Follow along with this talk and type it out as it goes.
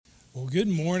Well, good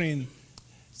morning.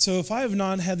 So if I have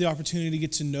not had the opportunity to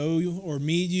get to know you or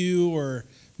meet you, or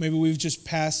maybe we've just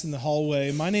passed in the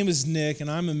hallway, my name is Nick,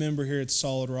 and I'm a member here at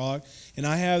Solid Rock, and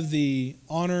I have the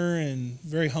honor and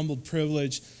very humbled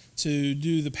privilege to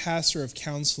do the pastor of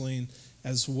counseling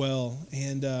as well.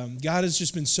 And God has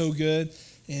just been so good,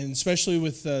 and especially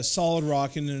with Solid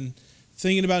Rock, and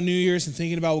thinking about New Year's and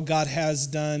thinking about what God has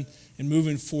done and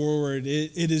moving forward,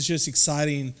 it is just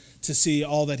exciting to see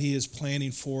all that He is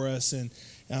planning for us.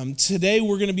 And today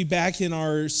we're going to be back in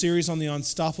our series on the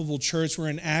Unstoppable Church. We're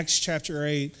in Acts chapter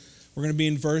 8. We're going to be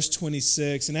in verse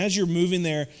 26. And as you're moving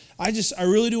there, I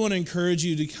really do want to encourage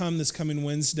you to come this coming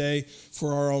Wednesday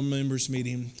for our all members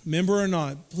meeting. Member or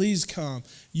not, please come.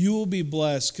 You will be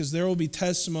blessed because there will be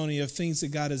testimony of things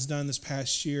that God has done this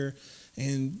past year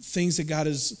and things that God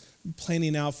is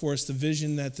planning out for us, the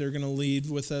vision that they're going to lead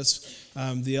with us,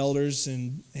 the elders,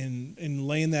 and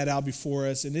laying that out before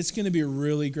us. And it's going to be a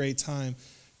really great time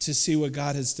to see what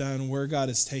God has done, where God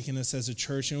has taken us as a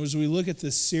church. And as we look at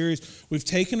this series, we've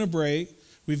taken a break.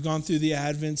 We've gone through the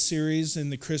Advent series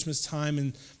and the Christmas time,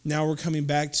 and now we're coming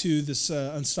back to this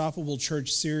Unstoppable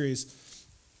Church series.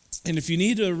 And if you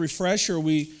need a refresher,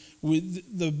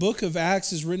 the book of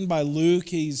Acts is written by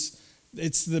Luke.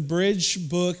 It's the bridge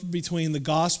book between the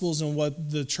Gospels and what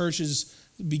the church's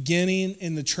beginning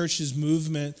and the church's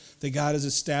movement that God has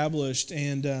established.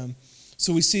 And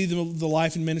so we see the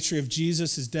life and ministry of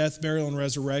Jesus, His death, burial, and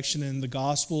resurrection in the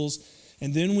Gospels.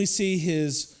 And then we see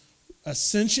His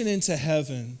ascension into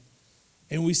heaven.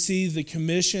 And we see the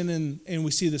commission and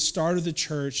we see the start of the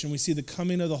church. And we see the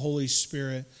coming of the Holy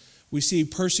Spirit. We see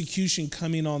persecution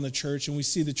coming on the church. And we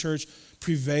see the church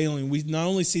prevailing. We not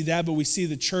only see that, but we see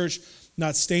the church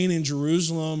not staying in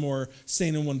Jerusalem or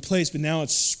staying in one place, but now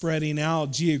it's spreading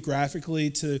out geographically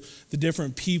to the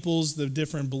different peoples, the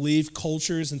different belief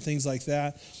cultures and things like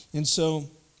that. And so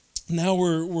now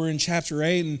we're in chapter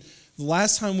 8, and the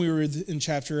last time we were in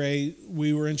chapter 8,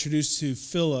 we were introduced to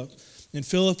Philip. And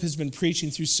Philip has been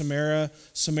preaching through Samaria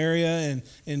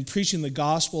and preaching the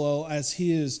gospel as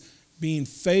he is being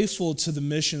faithful to the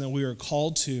mission that we are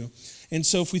called to. And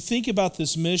so if we think about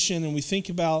this mission and we think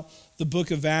about the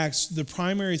book of Acts, the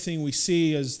primary thing we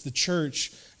see is the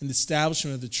church and the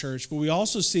establishment of the church. But we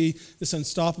also see this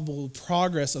unstoppable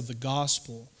progress of the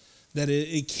gospel, that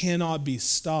it cannot be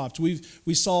stopped. We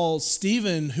saw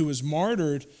Stephen, who was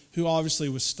martyred, who obviously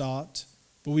was stopped,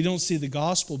 but we don't see the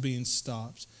gospel being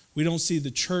stopped. We don't see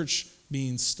the church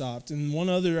being stopped. And one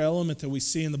other element that we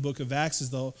see in the book of Acts is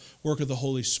the work of the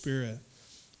Holy Spirit.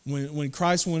 When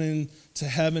Christ went into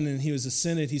heaven and He was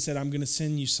ascended, He said, I'm going to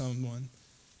send you someone.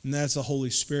 And that's the Holy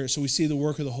Spirit. So we see the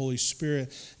work of the Holy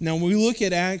Spirit. Now, when we look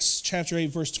at Acts chapter 8,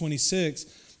 verse 26,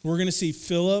 we're going to see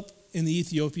Philip and the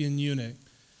Ethiopian eunuch.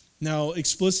 Now,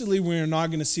 explicitly, we're not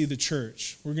going to see the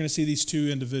church. We're going to see these two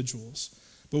individuals.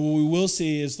 But what we will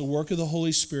see is the work of the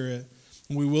Holy Spirit,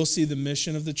 and we will see the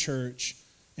mission of the church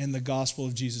and the gospel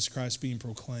of Jesus Christ being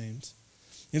proclaimed.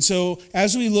 And so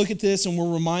as we look at this and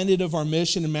we're reminded of our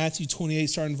mission in Matthew 28,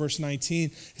 starting in verse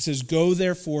 19, it says, "Go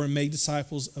therefore and make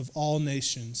disciples of all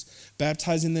nations,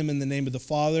 baptizing them in the name of the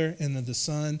Father and of the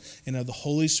Son and of the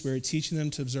Holy Spirit, teaching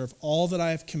them to observe all that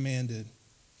I have commanded."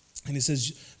 And it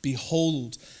says,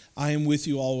 "Behold, I am with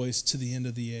you always to the end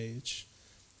of the age."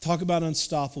 Talk about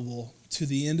unstoppable, to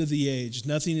the end of the age.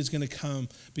 Nothing is going to come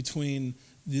between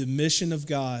the mission of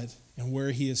God and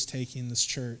where He is taking this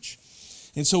church.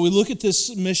 And so we look at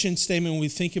this mission statement, we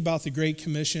think about the Great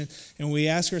Commission, and we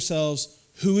ask ourselves,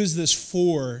 who is this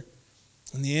for?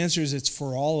 And the answer is, it's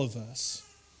for all of us.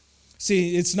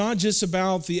 See, it's not just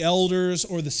about the elders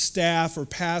or the staff or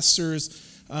pastors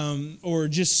or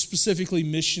just specifically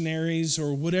missionaries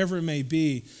or whatever it may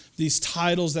be, these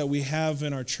titles that we have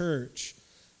in our church.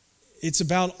 It's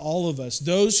about all of us.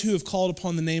 Those who have called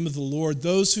upon the name of the Lord,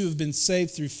 those who have been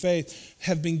saved through faith,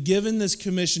 have been given this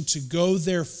commission to go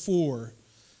therefore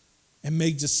and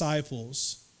make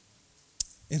disciples.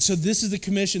 And so this is the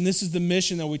commission, this is the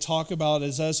mission that we talk about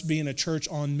as us being a church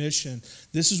on mission.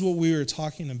 This is what we were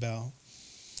talking about.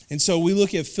 And so we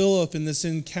look at Philip and this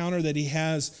encounter that he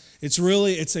has.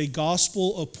 It's a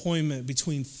gospel appointment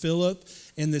between Philip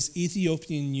and this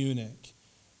Ethiopian eunuch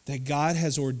that God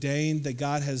has ordained, that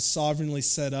God has sovereignly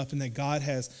set up, and that God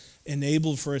has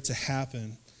enabled for it to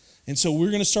happen. And so we're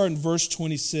going to start in verse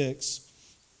 26.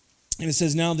 And it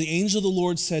says, "Now the angel of the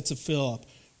Lord said to Philip,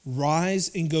 'Rise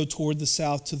and go toward the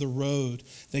south to the road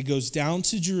that goes down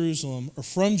to Jerusalem, or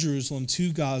from Jerusalem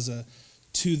to Gaza,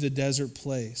 to the desert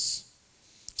place.'"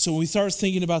 So when we start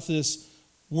thinking about this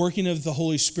working of the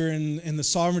Holy Spirit and the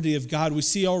sovereignty of God, we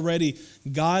see already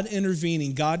God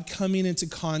intervening, God coming into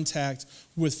contact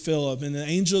with Philip. And the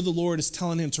angel of the Lord is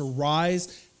telling him to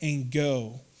rise and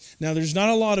go. Now, there's not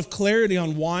a lot of clarity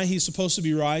on why he's supposed to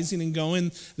be rising and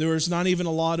going. There's not even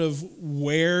a lot of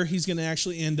where he's going to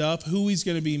actually end up, who he's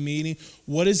going to be meeting,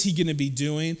 what is he going to be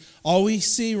doing. All we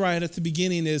see right at the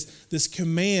beginning is this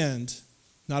command,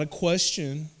 not a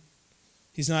question.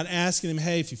 He's not asking him,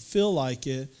 hey, if you feel like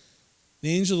it. The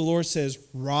angel of the Lord says,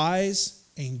 rise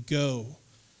and go.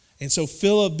 And so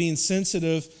Philip, being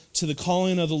sensitive to the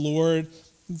calling of the Lord,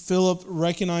 Philip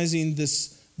recognizing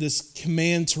this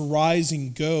command to rise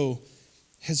and go,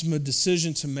 has a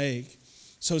decision to make.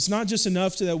 So it's not just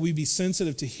enough that we be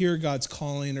sensitive to hear God's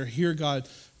calling or hear God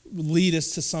lead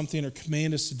us to something or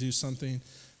command us to do something.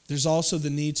 There's also the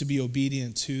need to be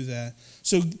obedient to that.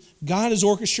 So God is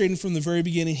orchestrating from the very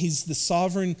beginning. He's the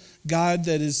sovereign God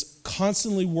that is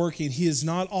constantly working. He is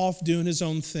not off doing his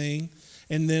own thing,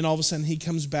 and then all of a sudden he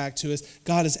comes back to us.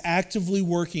 God is actively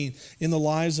working in the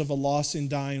lives of a lost and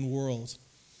dying world,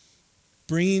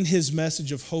 bringing his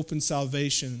message of hope and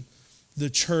salvation, the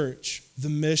church, the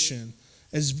mission,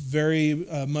 is very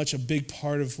much a big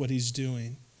part of what he's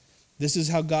doing. This is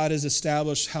how God has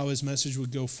established how his message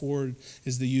would go forward,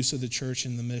 is the use of the church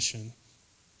in the mission.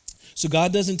 So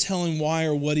God doesn't tell him why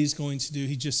or what he's going to do.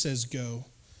 He just says go.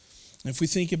 And if we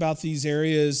think about these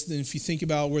areas, then if you think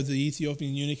about where the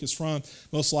Ethiopian eunuch is from,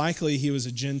 most likely he was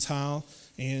a Gentile,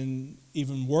 and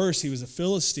even worse, he was a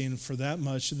Philistine for that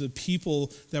much of the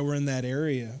people that were in that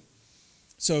area.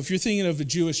 So if you're thinking of a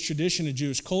Jewish tradition, a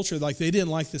Jewish culture, like they didn't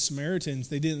like the Samaritans,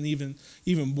 they didn't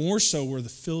even more so were the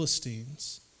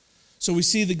Philistines. So we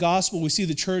see the gospel, we see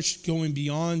the church going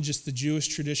beyond just the Jewish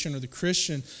tradition or the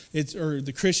Christian, or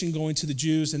the Christian going to the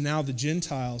Jews and now the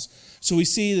Gentiles. So we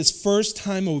see this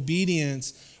first-time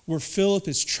obedience where Philip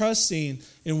is trusting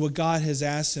in what God has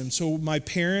asked him. So my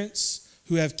parents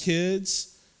who have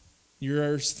kids,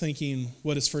 you're thinking,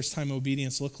 what does first-time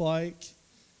obedience look like?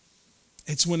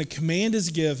 It's when a command is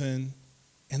given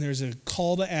and there's a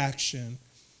call to action,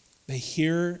 they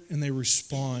hear and they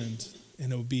respond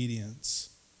in obedience.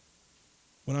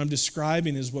 What I'm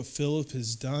describing is what Philip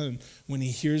has done when he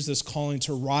hears this calling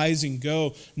to rise and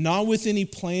go, not with any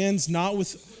plans, not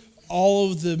with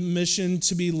all of the mission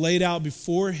to be laid out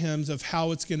before him of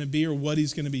how it's going to be or what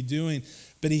he's going to be doing,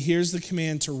 but he hears the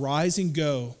command to rise and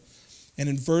go. And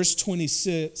in verse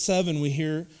 27,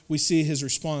 we see his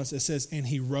response. It says, and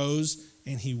he rose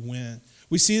and he went.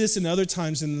 We see this in other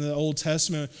times in the Old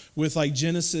Testament with like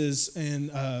Genesis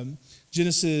and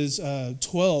Genesis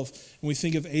 12, and we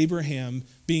think of Abraham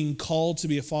being called to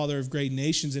be a father of great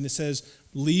nations, and it says,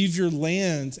 leave your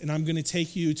land, and I'm going to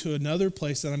take you to another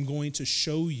place that I'm going to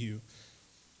show you.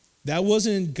 That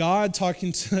wasn't God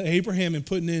talking to Abraham and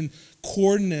putting in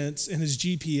coordinates in his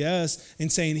GPS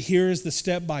and saying, here is the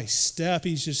step by step.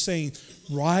 He's just saying,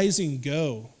 rise and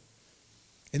go.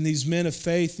 And these men of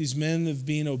faith, these men of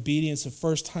being obedience, of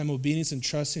first-time obedience and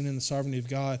trusting in the sovereignty of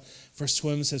God, verse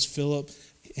 12 says, Philip,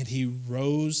 and he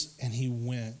rose and he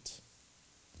went.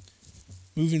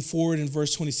 Moving forward in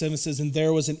verse 27 says, and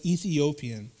there was an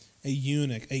Ethiopian, a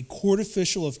eunuch, a court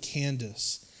official of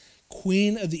Candace,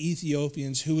 queen of the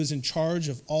Ethiopians, who was in charge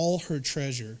of all her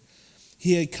treasure.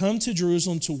 He had come to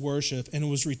Jerusalem to worship and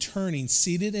was returning,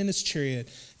 seated in his chariot,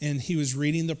 and he was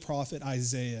reading the prophet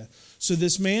Isaiah. So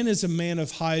this man is a man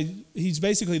of he's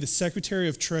basically the secretary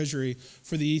of treasury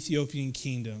for the Ethiopian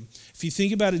kingdom. If you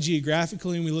think about it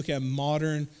geographically and we look at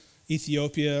modern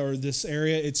Ethiopia or this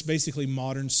area, it's basically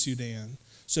modern Sudan.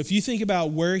 So if you think about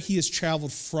where he has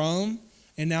traveled from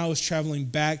and now is traveling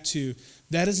back to,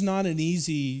 that is not an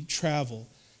easy travel.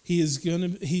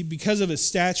 Because of his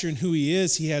stature and who he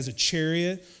is, he has a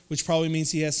chariot, which probably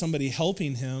means he has somebody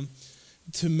helping him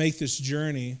to make this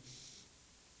journey.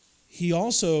 He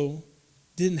also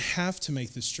didn't have to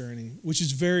make this journey, which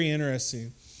is very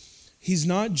interesting. He's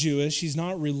not Jewish. He's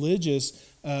not religious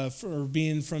for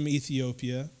being from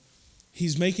Ethiopia.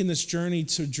 He's making this journey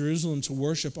to Jerusalem to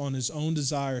worship on his own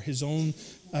desire, his own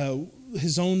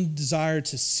desire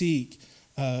to seek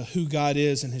who God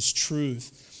is and his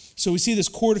truth. So we see this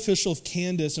court official of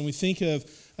Candace, and we think of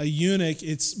a eunuch.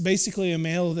 It's basically a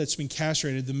male that's been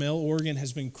castrated. The male organ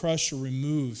has been crushed or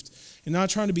removed. And not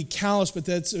trying to be callous, but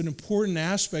that's an important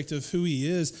aspect of who he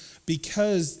is,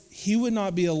 because he would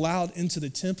not be allowed into the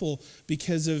temple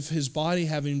because of his body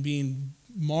having been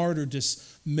marred or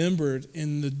dismembered.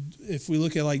 If we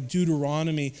look at like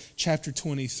Deuteronomy chapter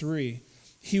 23,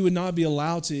 he would not be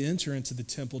allowed to enter into the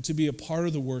temple, to be a part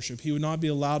of the worship. He would not be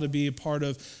allowed to be a part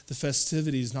of the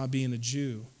festivities, not being a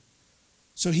Jew.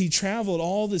 So he traveled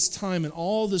all this time and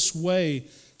all this way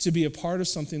to be a part of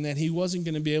something that he wasn't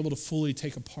going to be able to fully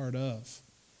take a part of.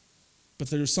 But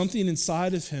there was something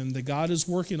inside of him that God is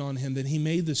working on him, that he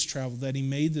made this travel, that he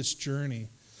made this journey.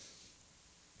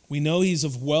 We know he's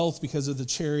of wealth because of the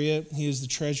chariot. He is the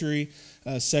treasury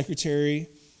secretary.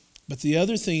 But the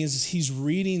other thing is he's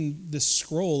reading the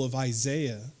scroll of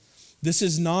Isaiah. This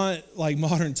is not like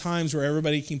modern times where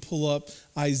everybody can pull up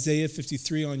Isaiah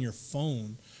 53 on your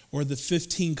phone, or the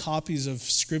 15 copies of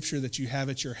scripture that you have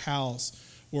at your house,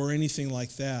 or anything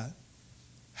like that.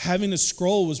 Having a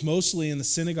scroll was mostly in the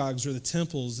synagogues or the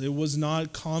temples. It was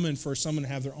not common for someone to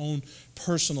have their own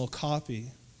personal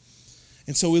copy.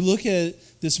 And so we look at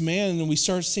this man and we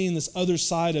start seeing this other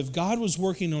side of God was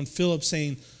working on Philip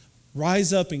saying,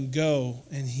 rise up and go.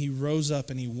 And he rose up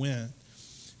and he went.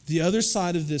 The other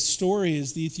side of this story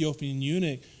is the Ethiopian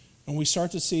eunuch. And we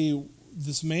start to see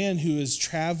this man who is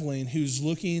traveling, who's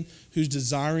looking, who's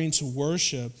desiring to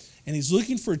worship. And he's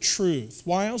looking for truth.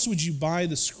 Why else would you buy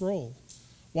the scroll?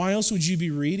 Why else would you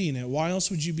be reading it? Why else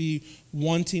would you be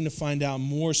wanting to find out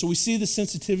more? So we see the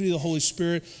sensitivity of the Holy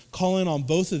Spirit calling on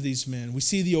both of these men. We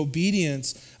see the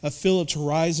obedience of Philip to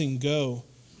rise and go.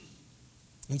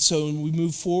 And so when we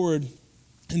move forward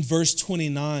in verse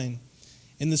 29,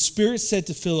 and the Spirit said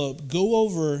to Philip, go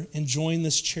over and join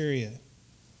this chariot.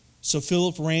 So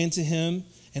Philip ran to him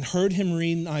and heard him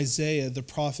reading Isaiah the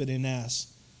prophet and asked,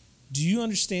 do you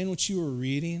understand what you are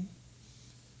reading?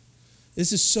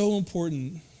 This is so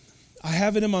important. I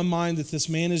have it in my mind that this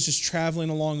man is just traveling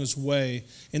along his way.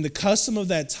 And the custom of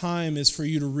that time is for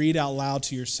you to read out loud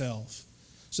to yourself.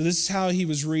 So this is how he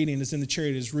was reading, is in the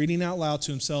chariot, is reading out loud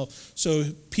to himself. So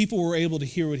people were able to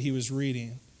hear what he was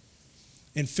reading.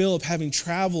 And Philip, having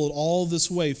traveled all this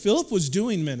way, Philip was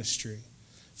doing ministry.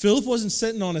 Philip wasn't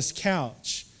sitting on his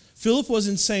couch. Philip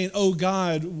wasn't saying, oh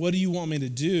God, what do you want me to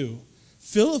do?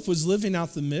 Philip was living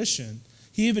out the mission.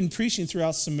 He had been preaching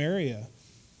throughout Samaria.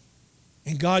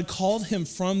 And God called him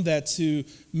from that to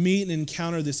meet and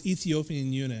encounter this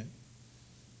Ethiopian eunuch.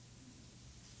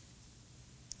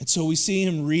 And so we see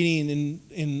him reading,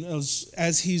 and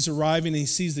as he's arriving and he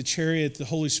sees the chariot, the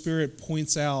Holy Spirit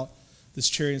points out this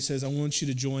chariot and says, I want you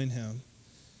to join him.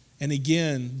 And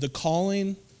again, the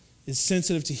calling is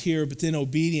sensitive to hear, but then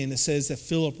obedient. It says that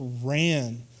Philip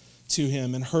ran to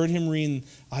him and heard him reading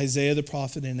Isaiah the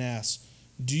prophet and asked,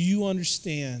 do you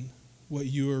understand what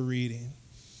you are reading?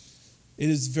 It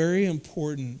is very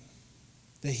important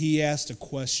that he asked a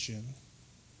question.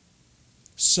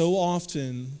 So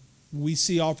often we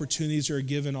see opportunities or are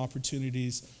given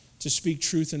opportunities to speak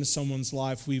truth into someone's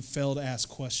life. We fail to ask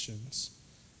questions.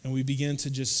 And we begin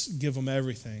to just give them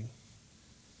everything.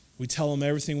 We tell them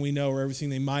everything we know or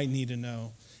everything they might need to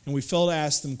know. And we fail to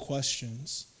ask them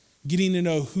questions. Getting to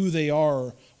know who they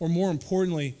are, or more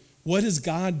importantly, what is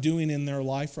God doing in their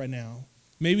life right now?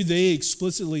 Maybe they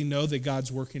explicitly know that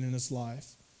God's working in his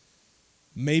life.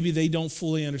 Maybe they don't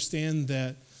fully understand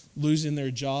that losing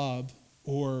their job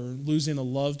or losing a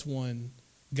loved one,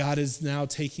 God is now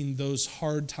taking those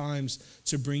hard times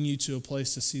to bring you to a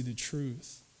place to see the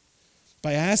truth.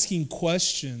 By asking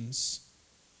questions,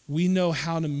 we know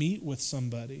how to meet with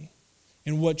somebody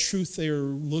and what truth they are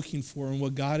looking for and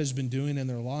what God has been doing in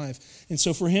their life. And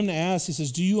so for him to ask, he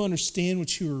says, do you understand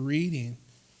what you are reading?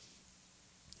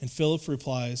 And Philip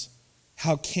replies,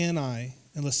 how can I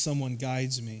unless someone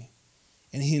guides me?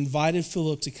 And he invited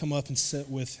Philip to come up and sit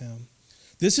with him.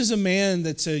 This is a man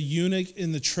that's a eunuch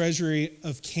in the treasury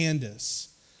of Candace.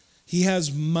 He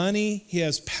has money, he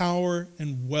has power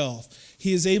and wealth.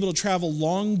 He is able to travel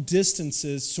long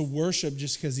distances to worship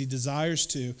just because he desires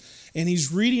to. And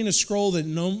he's reading a scroll that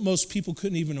most people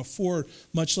couldn't even afford,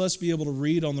 much less be able to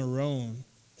read on their own.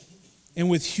 And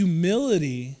with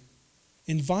humility,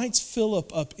 invites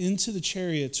Philip up into the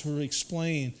chariot to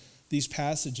explain these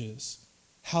passages.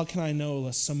 How can I know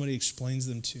unless somebody explains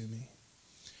them to me?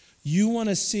 You want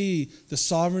to see the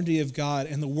sovereignty of God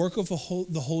and the work of the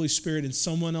Holy Spirit in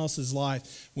someone else's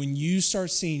life when you start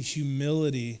seeing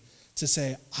humility to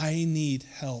say, I need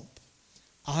help.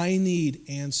 I need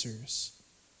answers.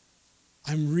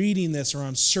 I'm reading this or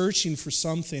I'm searching for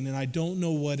something and I don't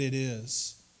know what it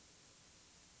is.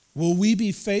 Will we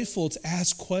be faithful to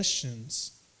ask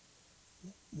questions?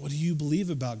 What do you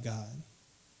believe about God?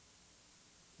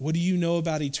 What do you know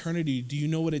about eternity? Do you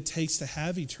know what it takes to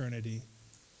have eternity?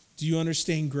 Do you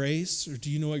understand grace, or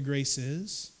do you know what grace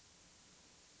is?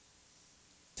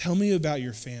 Tell me about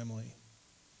your family.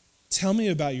 Tell me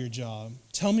about your job.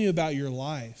 Tell me about your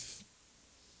life.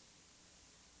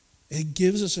 It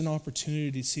gives us an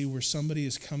opportunity to see where somebody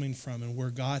is coming from and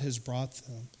where God has brought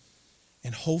them.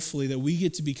 And hopefully that we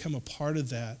get to become a part of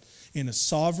that in a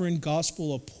sovereign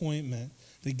gospel appointment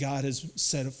that God has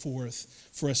set it forth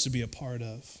for us to be a part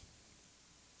of.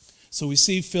 So we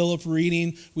see Philip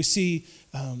reading, we see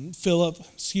we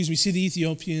see the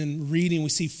Ethiopian reading, we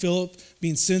see Philip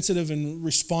being sensitive and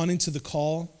responding to the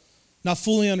call, not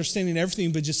fully understanding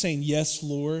everything, but just saying, yes,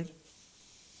 Lord.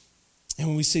 And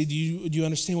when we say, do you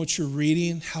understand what you're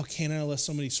reading? How can I, unless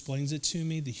somebody explains it to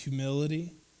me? The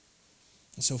humility.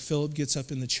 And so Philip gets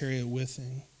up in the chariot with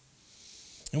him.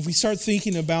 And if we start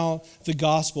thinking about the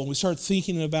gospel, we start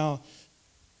thinking about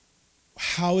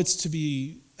how it's to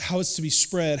be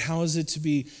spread, how is it to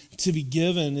be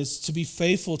given, is to be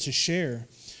faithful to share.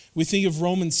 We think of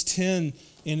Romans 10,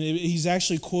 and he's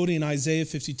actually quoting Isaiah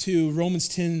 52. Romans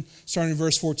 10, starting in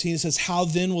verse 14, it says, how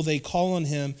then will they call on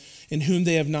him in whom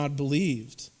they have not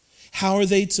believed? How are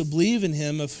they to believe in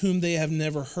him of whom they have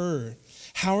never heard?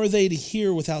 How are they to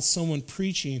hear without someone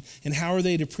preaching? And how are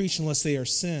they to preach unless they are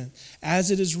sent? As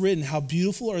it is written, how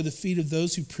beautiful are the feet of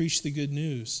those who preach the good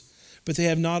news. But they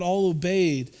have not all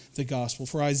obeyed the gospel.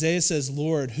 For Isaiah says,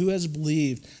 Lord, who has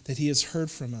believed that he has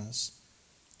heard from us?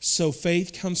 So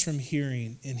faith comes from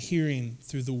hearing, and hearing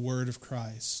through the word of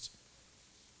Christ.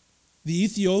 The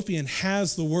Ethiopian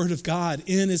has the word of God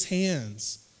in his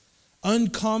hands.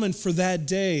 Uncommon for that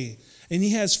day. And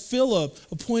he has Philip,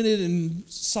 appointed in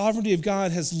sovereignty of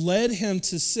God, has led him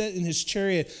to sit in his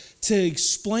chariot to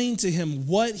explain to him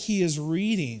what he is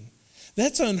reading.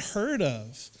 That's unheard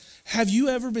of. Have you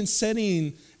ever been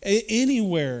sitting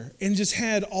anywhere and just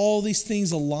had all these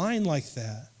things align like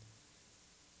that?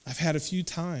 I've had a few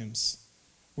times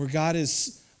where God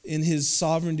is, in his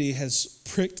sovereignty, has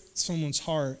pricked someone's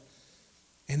heart.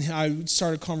 And I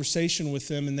start a conversation with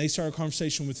them, and they start a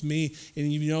conversation with me.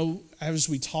 And as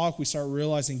we talk, we start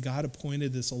realizing God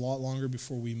appointed this a lot longer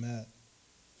before we met.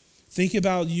 Think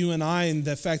about you and I and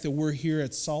the fact that we're here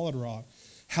at Solid Rock.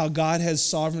 How God has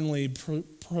sovereignly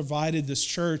provided this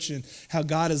church and how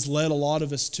God has led a lot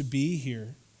of us to be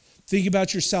here. Think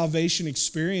about your salvation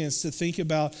experience, to think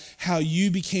about how you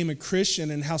became a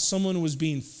Christian and how someone was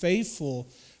being faithful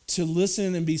to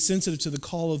listen and be sensitive to the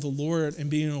call of the Lord and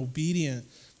being obedient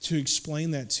to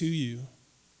explain that to you.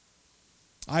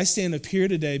 I stand up here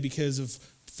today because of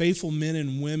faithful men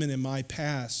and women in my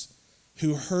past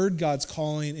who heard God's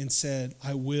calling and said,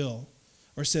 I will,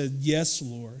 or said, yes,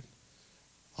 Lord.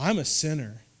 I'm a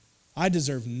sinner. I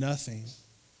deserve nothing.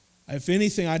 If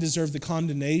anything, I deserve the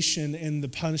condemnation and the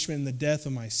punishment and the death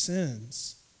of my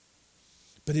sins.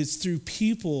 But it's through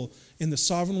people in the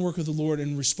sovereign work of the Lord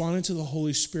and responding to the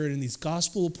Holy Spirit in these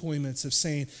gospel appointments of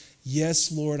saying,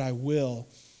 yes, Lord, I will.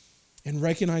 And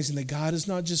recognizing that God is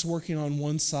not just working on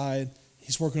one side,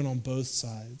 he's working on both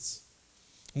sides.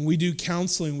 When we do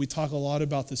counseling, we talk a lot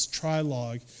about this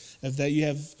trilogue of that you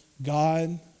have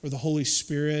God or the Holy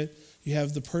Spirit, you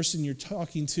have the person you're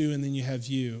talking to, and then you have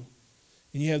you.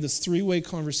 And you have this three-way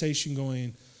conversation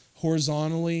going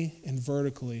horizontally and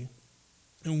vertically.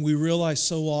 And we realize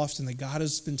so often that God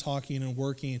has been talking and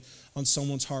working on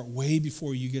someone's heart way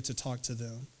before you get to talk to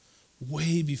them.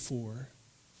 Way before.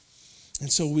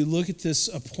 And so we look at this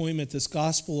appointment, this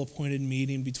gospel-appointed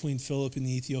meeting between Philip and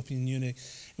the Ethiopian eunuch,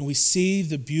 and we see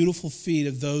the beautiful feet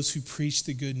of those who preach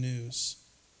the good news.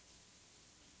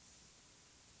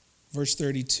 Verse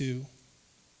 32.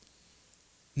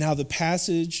 Now the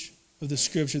passage of the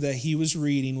scripture that he was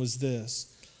reading was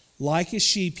this: like a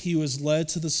sheep he was led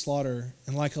to the slaughter,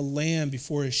 and like a lamb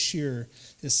before his shearer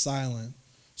is silent,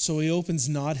 so he opens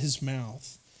not his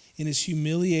mouth. In his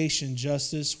humiliation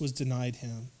justice was denied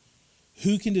him.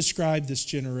 Who can describe this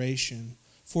generation?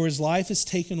 For his life is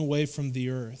taken away from the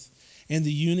earth. And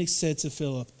the eunuch said to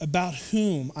Philip, about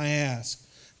whom, I ask,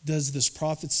 does this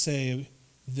prophet say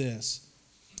this?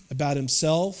 About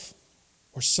himself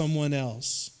or someone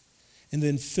else? And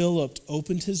then Philip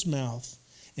opened his mouth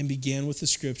and began with the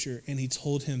scripture, and he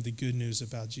told him the good news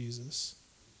about Jesus.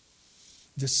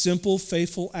 The simple,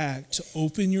 faithful act to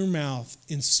open your mouth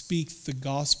and speak the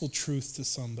gospel truth to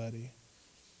somebody.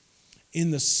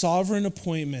 In the sovereign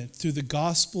appointment, through the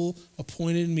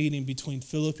gospel-appointed meeting between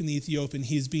Philip and the Ethiopian,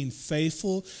 he is being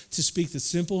faithful to speak the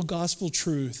simple gospel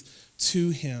truth to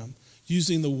him,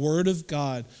 using the word of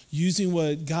God, using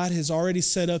what God has already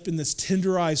set up in this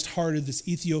tenderized heart of this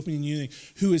Ethiopian eunuch,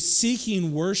 who is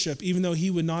seeking worship even though he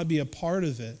would not be a part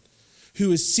of it,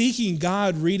 who is seeking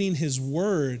God, reading his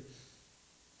word,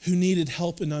 who needed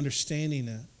help in understanding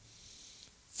it.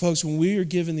 Folks, when we are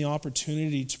given the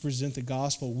opportunity to present the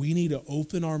gospel, we need to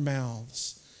open our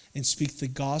mouths and speak the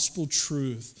gospel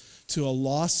truth to a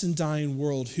lost and dying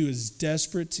world who is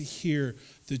desperate to hear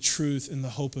the truth and the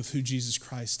hope of who Jesus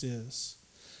Christ is.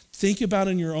 Think about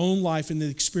in your own life and the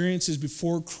experiences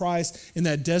before Christ, and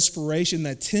that desperation,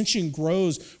 that tension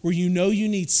grows where you know you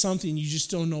need something, you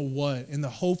just don't know what, and the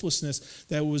hopelessness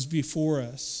that was before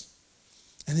us.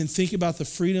 And then think about the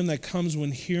freedom that comes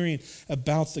when hearing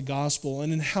about the gospel.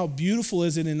 And then how beautiful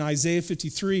is it in Isaiah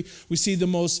 53, we see the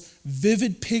most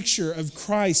vivid picture of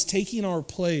Christ taking our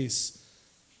place,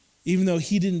 even though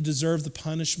he didn't deserve the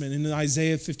punishment. In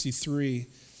Isaiah 53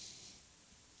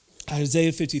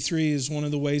 is one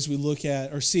of the ways we look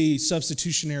at or see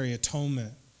substitutionary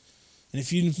atonement. And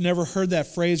if you've never heard that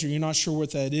phrase or you're not sure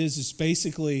what that is, it's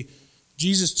basically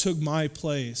Jesus took my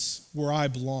place where I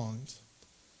belonged.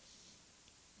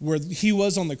 Where he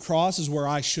was on the cross is where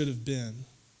I should have been.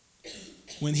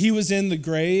 When he was in the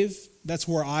grave, that's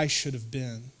where I should have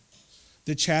been.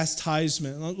 The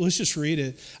chastisement, let's just read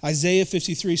it. Isaiah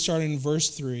 53, starting in verse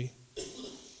 3. It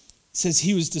says,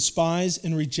 he was despised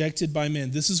and rejected by men.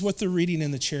 This is what they're reading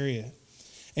in the chariot.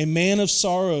 A man of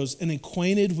sorrows and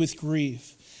acquainted with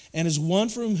grief. And as one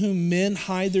from whom men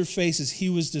hide their faces, he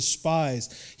was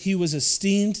despised. He was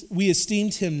esteemed, we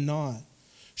esteemed him not.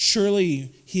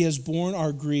 Surely he has borne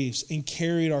our griefs and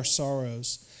carried our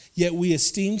sorrows. Yet we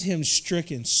esteemed him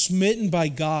stricken, smitten by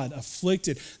God,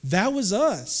 afflicted. That was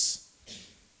us.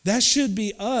 That should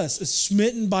be us,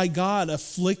 smitten by God,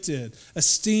 afflicted,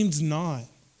 esteemed not.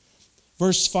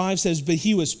 Verse 5 says, but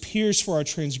he was pierced for our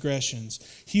transgressions.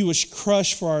 He was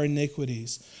crushed for our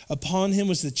iniquities. Upon him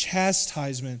was the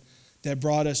chastisement that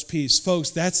brought us peace.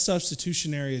 Folks, that's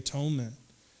substitutionary atonement.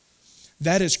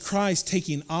 That is Christ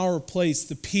taking our place.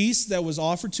 The peace that was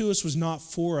offered to us was not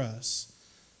for us.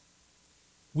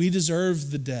 We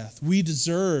deserved the death. We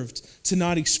deserved to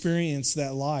not experience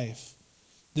that life.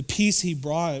 The peace he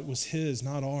brought was his,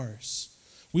 not ours.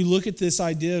 We look at this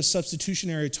idea of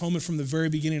substitutionary atonement from the very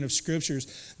beginning of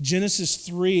Scriptures. Genesis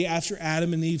 3, after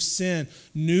Adam and Eve sinned,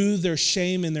 knew their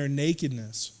shame and their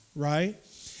nakedness, right?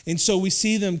 And so we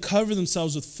see them cover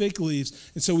themselves with fig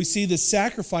leaves. And so we see the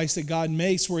sacrifice that God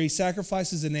makes where he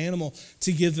sacrifices an animal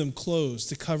to give them clothes,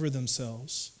 to cover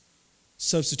themselves.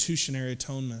 Substitutionary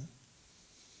atonement.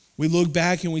 We look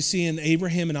back and we see in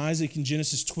Abraham and Isaac in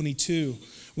Genesis 22,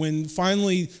 when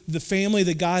finally the family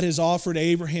that God has offered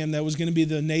Abraham that was going to be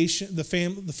the nation,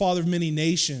 the father of many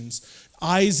nations,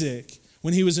 Isaac,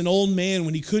 when he was an old man,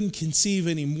 when he couldn't conceive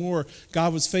anymore,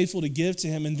 God was faithful to give to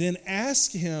him and then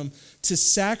ask him to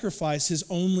sacrifice his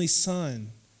only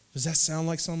son. Does that sound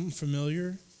like something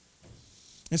familiar?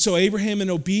 And so Abraham in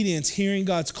obedience, hearing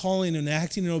God's calling and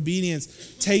acting in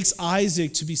obedience, takes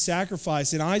Isaac to be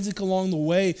sacrificed. And Isaac along the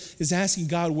way is asking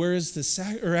God,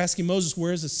 asking Moses,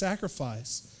 where is the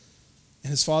sacrifice?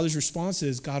 And his father's response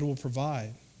is, God will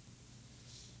provide.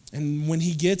 And when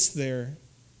he gets there,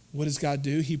 what does God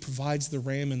do? He provides the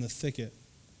ram in the thicket.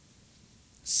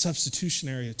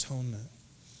 Substitutionary atonement.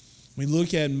 We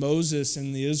look at Moses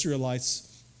and the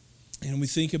Israelites, and we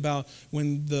think about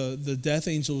when the death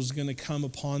angel was going to come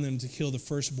upon them to kill the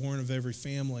firstborn of every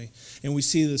family. And we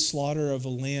see the slaughter of a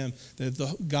lamb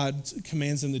that God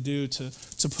commands them to do,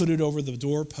 to put it over the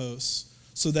doorposts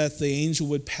so that the angel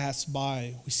would pass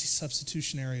by. We see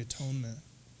substitutionary atonement.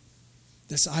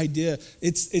 This idea,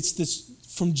 it's this,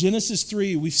 from Genesis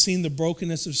 3, we've seen the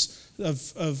brokenness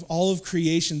of all of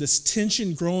creation, this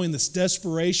tension growing, this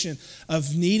desperation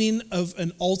of needing of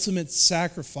an ultimate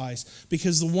sacrifice.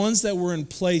 Because the ones that were in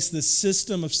place, the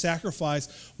system of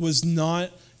sacrifice was not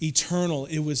eternal.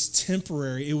 It was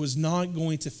temporary. It was not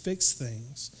going to fix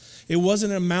things. It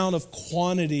wasn't an amount of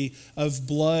quantity of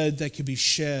blood that could be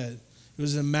shed. It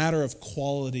was a matter of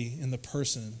quality in the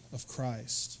person of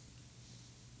Christ.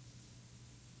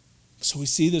 So we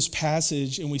see this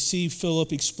passage and we see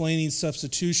Philip explaining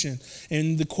substitution.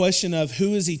 And the question of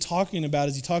who is he talking about?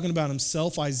 Is he talking about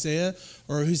himself, Isaiah,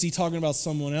 or is he talking about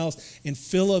someone else? And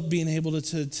Philip, being able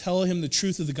to tell him the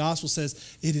truth of the gospel,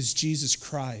 says, it is Jesus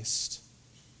Christ.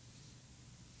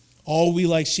 All we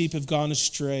like sheep have gone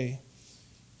astray.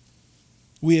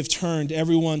 We have turned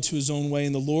everyone to his own way,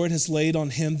 and the Lord has laid on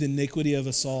him the iniquity of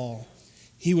us all.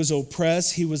 He was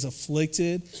oppressed, he was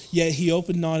afflicted, yet he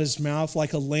opened not his mouth.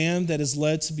 Like a lamb that is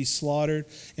led to be slaughtered,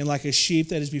 and like a sheep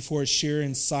that is before its shearer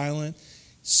and silent,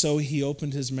 so he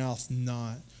opened his mouth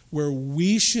not. Where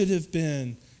we should have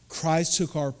been, Christ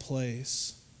took our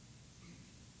place.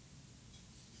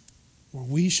 Where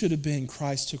we should have been,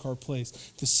 Christ took our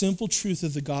place. The simple truth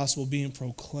of the gospel being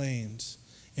proclaimed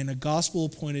in a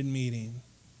gospel-appointed meeting.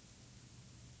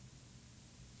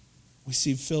 We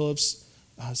see Philip's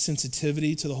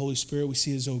sensitivity to the Holy Spirit. We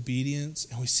see his obedience,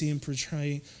 and we see him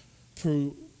proclaim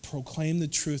the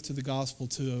truth to the gospel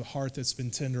to a heart that's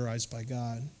been tenderized by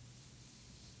God.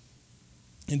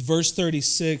 In verse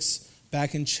 36,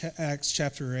 back in Acts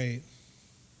chapter 8.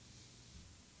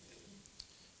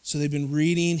 So they've been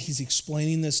reading. He's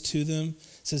explaining this to them.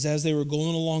 It says, as they were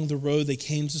going along the road, they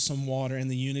came to some water, and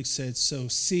the eunuch said, so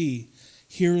see,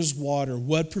 here is water.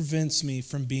 What prevents me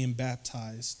from being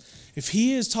baptized? If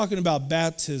he is talking about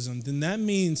baptism, then that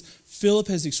means Philip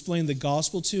has explained the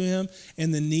gospel to him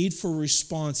and the need for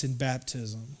response in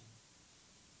baptism.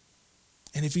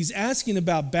 And if he's asking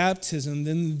about baptism,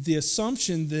 then the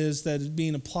assumption is that is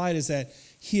being applied is that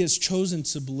he has chosen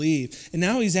to believe. And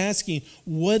now he's asking,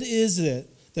 what is it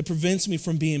that prevents me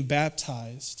from being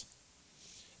baptized?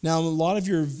 Now, in a lot of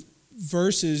your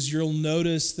verses, you'll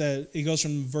notice that it goes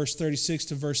from verse 36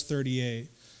 to verse 38.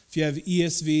 If you have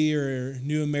ESV or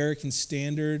New American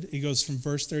Standard, it goes from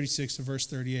verse 36 to verse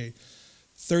 38.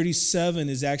 37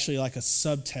 is actually like a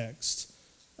subtext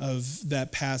of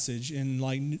that passage. In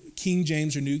like King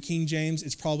James or New King James,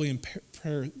 it's probably in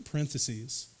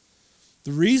parentheses.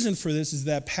 The reason for this is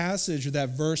that passage or that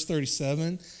verse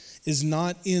 37 is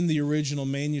not in the original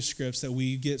manuscripts that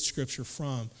we get scripture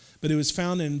from, but it was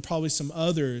found in probably some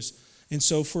others. And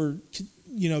so for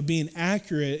being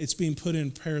accurate, it's being put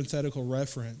in parenthetical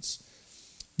reference.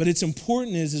 But it's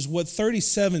important is what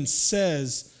 37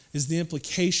 says is the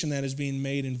implication that is being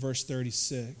made in verse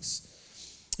 36.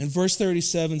 And verse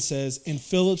 37 says, and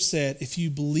Philip said, if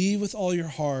you believe with all your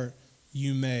heart,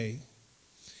 you may.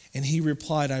 And he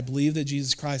replied, I believe that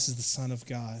Jesus Christ is the Son of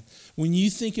God. When you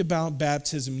think about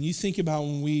baptism, when you think about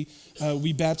when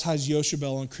we baptize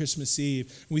Yoshebel on Christmas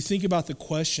Eve, we think about the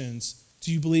questions.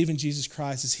 Do you believe in Jesus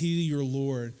Christ? Is he your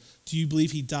Lord? Do you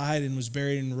believe he died and was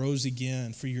buried and rose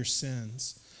again for your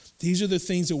sins? These are the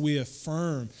things that we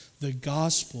affirm, the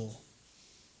gospel.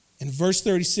 In verse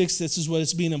 36, this is what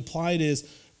it's being implied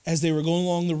is, as they were going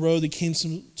along the road, they came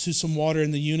to some water,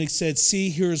 and the eunuch said, see,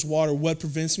 here is water. What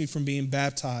prevents me from being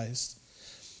baptized?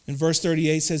 And verse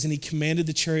 38 says, and he commanded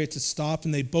the chariot to stop,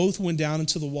 and they both went down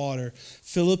into the water,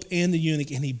 Philip and the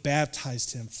eunuch, and he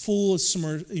baptized him, full of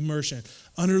immersion,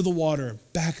 under the water,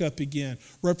 back up again,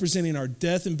 representing our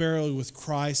death and burial with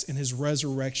Christ and his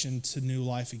resurrection to new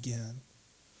life again.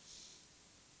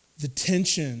 The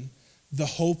tension, the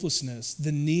hopelessness,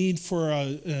 the need for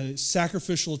a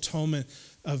sacrificial atonement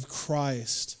of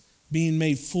Christ being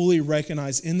made fully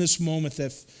recognized in this moment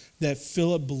that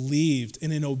Philip believed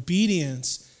and in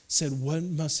obedience said, what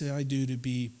must I do to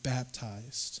be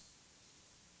baptized?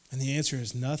 And the answer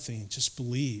is nothing, just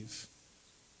believe.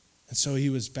 And so he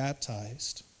was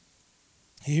baptized.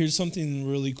 Here's something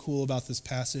really cool about this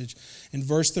passage. In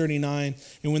verse 39,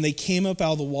 and when they came up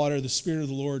out of the water, the Spirit of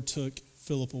the Lord took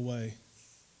Philip away.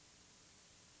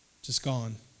 Just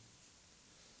gone.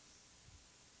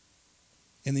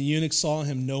 And the eunuch saw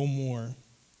him no more,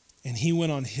 and he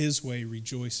went on his way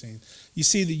rejoicing. You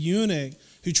see, the eunuch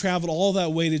who traveled all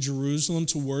that way to Jerusalem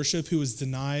to worship, who was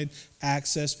denied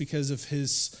access because of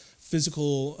his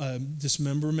physical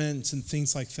dismemberment and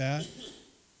things like that,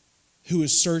 who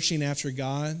was searching after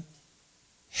God,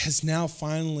 has now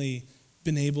finally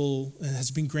been able and has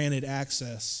been granted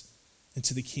access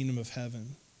into the kingdom of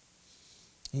heaven.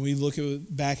 When we look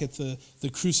back at the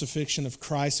crucifixion of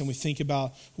Christ and we think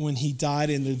about when he died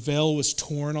and the veil was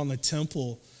torn on the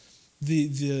temple,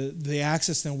 the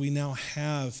access that we now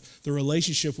have, the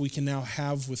relationship we can now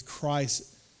have with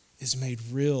Christ is made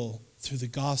real through the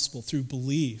gospel, through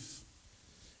belief.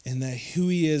 And that who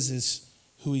he is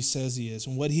who he says he is.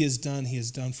 And what he has done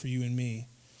for you and me.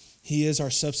 He is our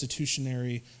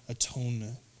substitutionary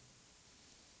atonement.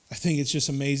 I think it's just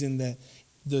amazing that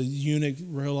the eunuch,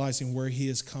 realizing where he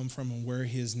has come from and where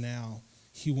he is now,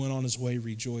 he went on his way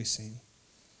rejoicing.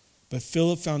 But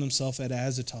Philip found himself at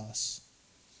Azotus,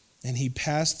 and he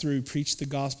passed through, preached the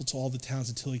gospel to all the towns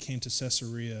until he came to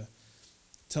Caesarea.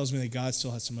 It tells me that God still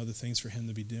had some other things for him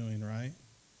to be doing, right?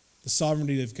 The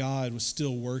sovereignty of God was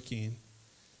still working.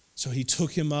 So he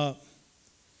took him up,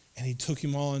 and he took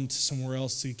him on to somewhere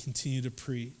else to continue to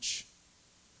preach,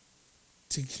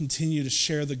 to continue to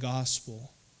share the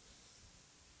gospel.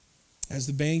 As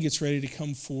the band gets ready to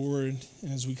come forward,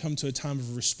 and as we come to a time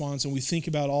of response, and we think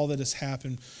about all that has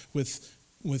happened with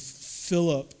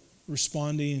Philip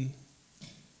responding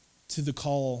to the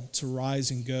call to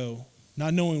rise and go,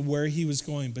 not knowing where he was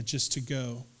going, but just to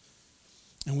go.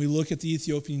 And we look at the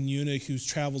Ethiopian eunuch who's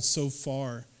traveled so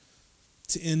far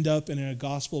to end up in a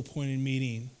gospel-appointed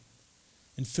meeting,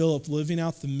 and Philip living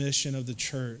out the mission of the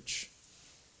church,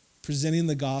 presenting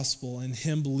the gospel, and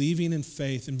him believing in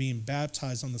faith and being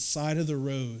baptized on the side of the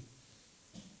road.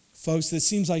 Folks, this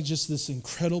seems like just this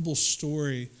incredible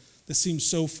story that seems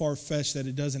so far-fetched that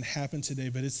it doesn't happen today,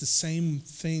 but it's the same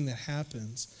thing that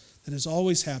happens, that has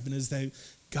always happened, is that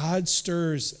God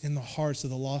stirs in the hearts of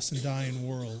the lost and dying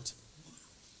world.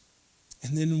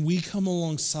 And then we come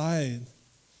alongside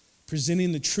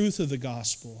presenting the truth of the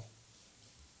gospel,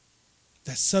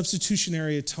 that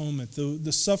substitutionary atonement,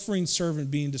 the suffering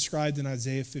servant being described in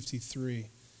Isaiah 53.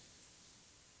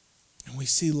 And we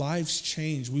see lives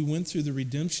change. We went through the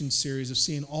redemption series of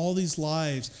seeing all these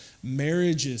lives,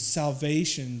 marriages,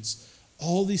 salvations,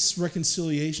 all these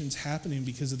reconciliations happening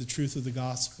because of the truth of the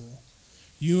gospel.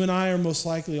 You and I are most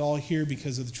likely all here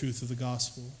because of the truth of the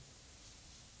gospel.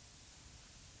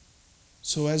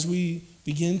 So as we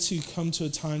begin to come to a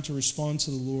time to respond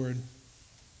to the Lord,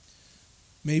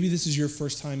 maybe this is your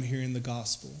first time hearing the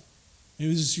gospel.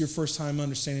 Maybe this is your first time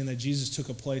understanding that Jesus took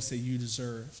a place that you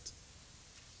deserved.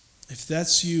 If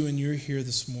that's you and you're here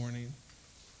this morning,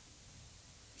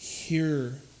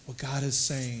 hear what God is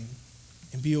saying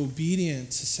and be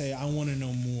obedient to say, I want to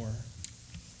know more.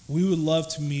 We would love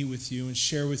to meet with you and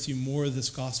share with you more of this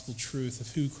gospel truth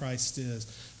of who Christ is,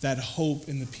 that hope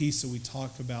and the peace that we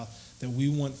talk about that we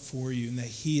want for you and that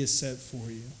he has set for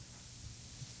you.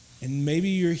 And maybe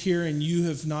you're here and you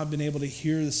have not been able to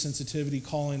hear the sensitivity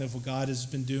calling of what God has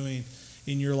been doing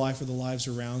in your life or the lives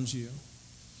around you.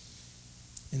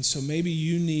 And so maybe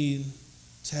you need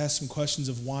to ask some questions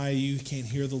of why you can't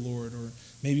hear the Lord, or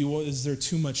maybe is there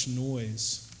too much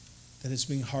noise that it's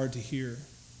being hard to hear?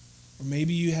 Or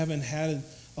maybe you haven't had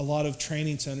a lot of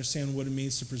training to understand what it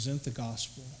means to present the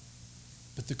gospel.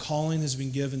 But the calling has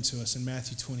been given to us in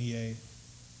Matthew 28.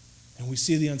 And we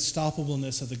see the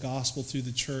unstoppableness of the gospel through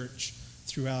the church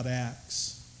throughout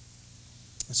Acts.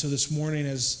 And so this morning,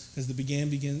 as the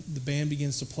band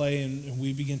begins to play and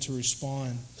we begin to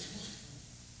respond,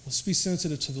 let's be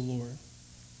sensitive to the Lord.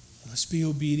 Let's be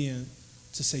obedient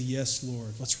to say, yes,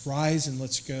 Lord. Let's rise and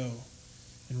let's go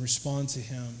and respond to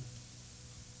him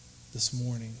this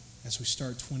morning as we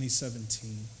start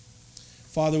 2017.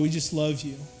 Father, we just love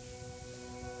you.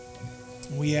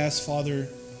 And we ask, Father,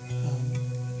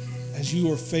 as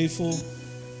you are faithful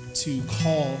to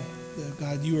call, that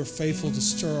God, you are faithful to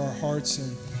stir our hearts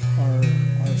and our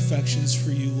affections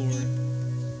for you,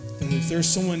 Lord. That if there's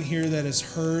someone here that is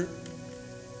hurt,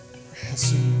 or has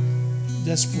some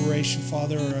desperation,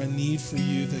 Father, or a need for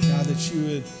you, that God, that you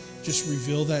would just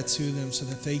reveal that to them so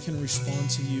that they can respond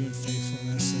to you in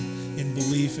faithfulness and in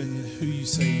belief in who you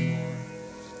say you are,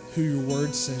 who your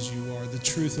word says you are, the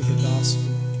truth of the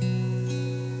gospel.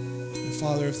 And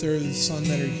Father, if there are some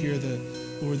that are here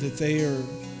that, Lord, that they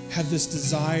have this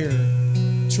desire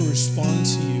to respond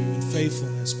to you in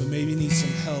faithfulness, but maybe need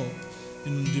some help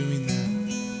in doing that,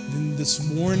 then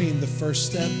this morning, the first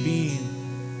step being,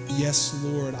 yes,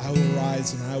 Lord, I will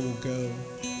rise and I will go.